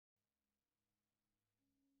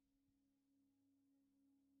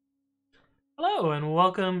Hello and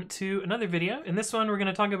welcome to another video. In this one we're going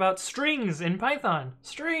to talk about strings in Python.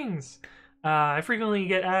 Strings! I frequently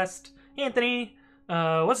get asked, "Hey Anthony,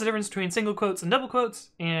 what's the difference between single quotes and double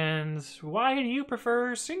quotes? And why do you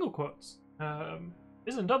prefer single quotes?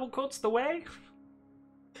 Isn't double quotes the way?"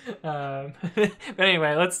 But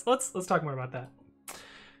anyway, let's talk more about that.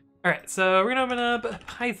 Alright, so we're going to open up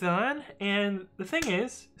Python, and the thing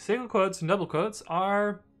is, single quotes and double quotes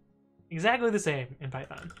are exactly the same in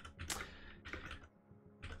Python.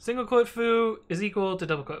 Single quote foo is equal to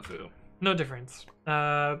double quote foo. No difference.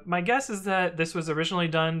 My guess is that this was originally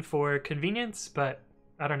done for convenience, but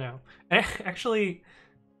I don't know. Actually,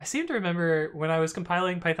 I seem to remember when I was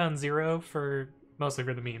compiling Python 0 mostly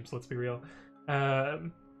for the memes, let's be real, that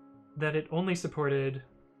it only supported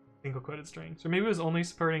single quoted strings. Or maybe it was only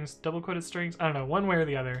supporting double quoted strings. I don't know, one way or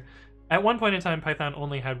the other. At one point in time, Python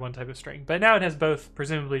only had one type of string, but now it has both,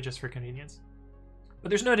 presumably just for convenience. But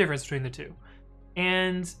there's no difference between the two.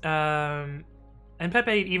 And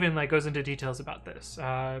Pep8 even goes into details about this.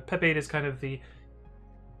 Pep8 is kind of the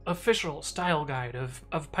official style guide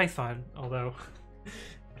of Python, although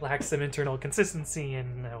it lacks some internal consistency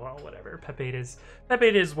and well, whatever.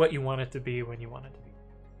 Pep8 is what you want it to be when you want it to be.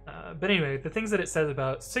 But anyway, the things that it says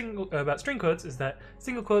about string quotes is that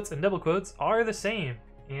single quotes and double quotes are the same,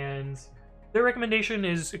 and their recommendation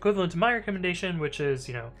is equivalent to my recommendation, which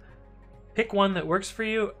is, pick one that works for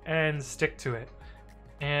you and stick to it.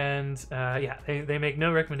 And yeah, they make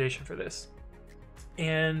no recommendation for this.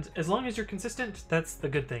 And as long as you're consistent, that's the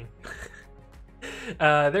good thing.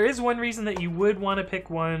 There is one reason that you would want to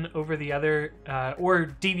pick one over the other or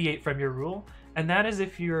deviate from your rule, and that is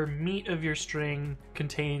if your meat of your string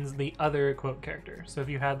contains the other quote character. So if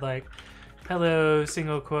you had hello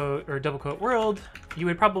single quote or double quote world, you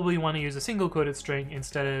would probably want to use a single quoted string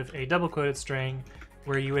instead of a double quoted string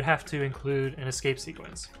where you would have to include an escape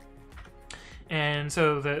sequence. And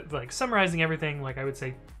so summarizing everything, I would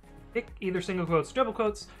say pick either single quotes or double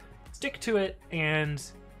quotes, stick to it, and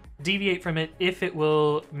deviate from it if it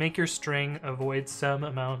will make your string avoid some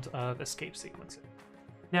amount of escape sequencing.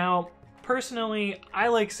 Now, personally, I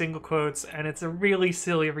like single quotes, and it's a really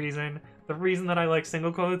silly reason. The reason that I like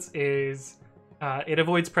single quotes is it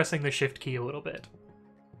avoids pressing the shift key a little bit,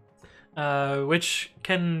 which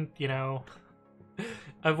can,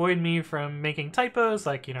 avoid me from making typos,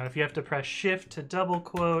 if you have to press shift to double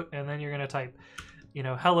quote and then you're gonna type,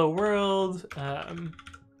 hello world,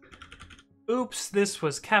 oops, this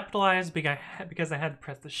was capitalized because I had to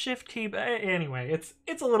press the shift key. But anyway,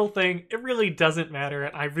 it's a little thing. It really doesn't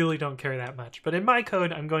matter. I really don't care that much. But in my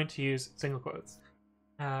code, I'm going to use single quotes.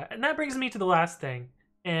 And that brings me to the last thing.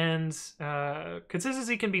 And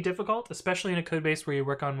consistency can be difficult, especially in a code base where you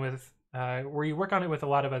work on it with a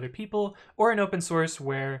lot of other people, or in open source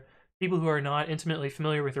where people who are not intimately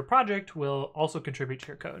familiar with your project will also contribute to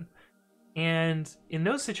your code. And in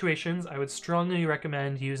those situations, I would strongly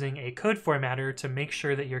recommend using a code formatter to make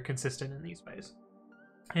sure that you're consistent in these ways.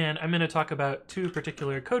 And I'm going to talk about two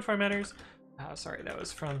particular code formatters. Sorry, that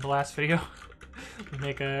was from the last video.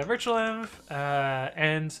 Make a virtual env.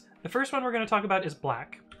 And the first one we're going to talk about is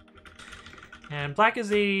Black. And Black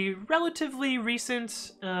is a relatively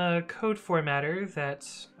recent code formatter that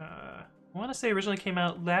I want to say originally came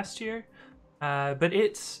out last year, but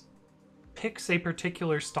it picks a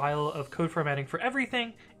particular style of code formatting for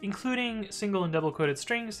everything, including single and double quoted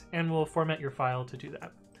strings, and will format your file to do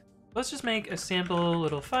that. Let's just make a sample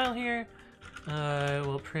little file here.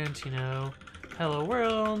 We'll print, hello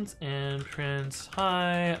world, and print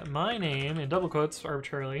hi, my name, in double quotes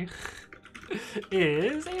arbitrarily,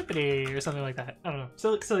 is Anthony, or something like that. I don't know,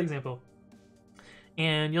 silly example.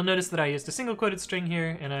 And you'll notice that I used a single quoted string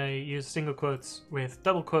here, and I used single quotes with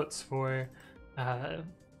double quotes for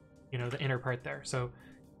the inner part there. So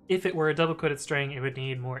if it were a double quoted string, it would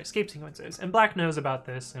need more escape sequences. And Black knows about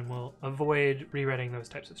this and will avoid rewriting those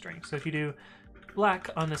types of strings. So if you do Black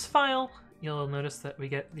on this file, you'll notice that we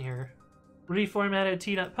get your reformatted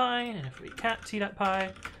t.py, and if we cat t.py,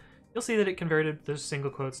 you'll see that it converted those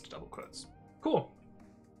single quotes to double quotes. Cool.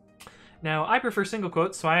 Now, I prefer single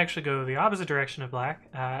quotes, so I actually go the opposite direction of Black.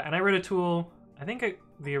 And I wrote a tool, I think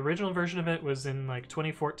the original version of it was in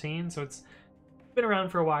 2014, so it's been around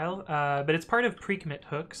for a while, but it's part of pre-commit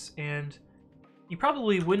hooks, and you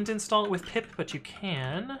probably wouldn't install it with pip, but you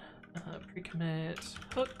can. Pre-commit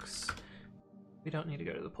hooks. We don't need to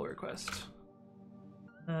go to the pull request.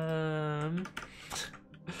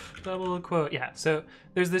 Double quote, yeah, so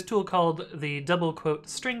there's this tool called the double quote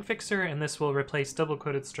string fixer, and this will replace double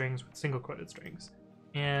quoted strings with single quoted strings.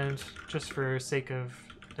 And just for sake of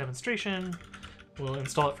demonstration, we'll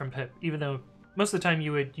install it from pip, even though most of the time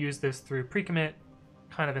you would use this through pre-commit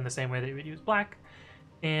kind of in the same way that you would use black.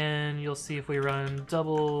 And you'll see if we run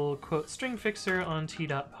double quote string fixer on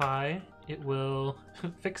t.py, it will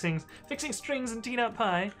fixing strings in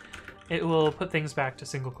t.py, it will put things back to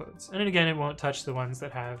single quotes. And then again, it won't touch the ones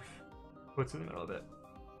that have quotes in the middle of it.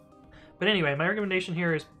 But anyway, my recommendation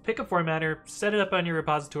here is pick a formatter, set it up on your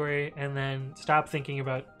repository, and then stop thinking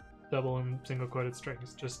about double and single quoted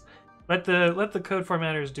strings. Just let the code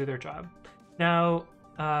formatters do their job. Now,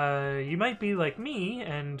 you might be like me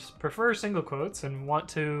and prefer single quotes and want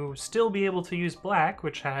to still be able to use black,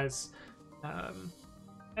 which has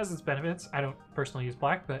its benefits. I don't personally use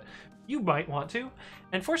black, but you might want to.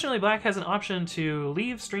 And fortunately, black has an option to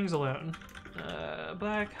leave strings alone.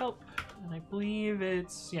 Black help, and I believe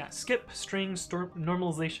it's, yeah, skip string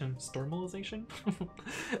normalization.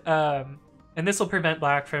 And this will prevent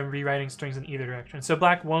black from rewriting strings in either direction. So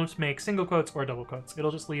black won't make single quotes or double quotes.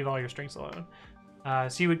 It'll just leave all your strings alone.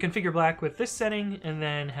 So you would configure black with this setting and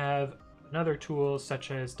then have another tool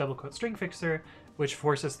such as double quote string fixer, which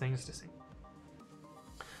forces things to sync.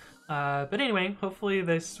 But anyway, hopefully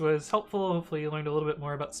this was helpful. Hopefully you learned a little bit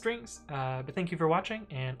more about strings. But thank you for watching,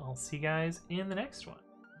 and I'll see you guys in the next one.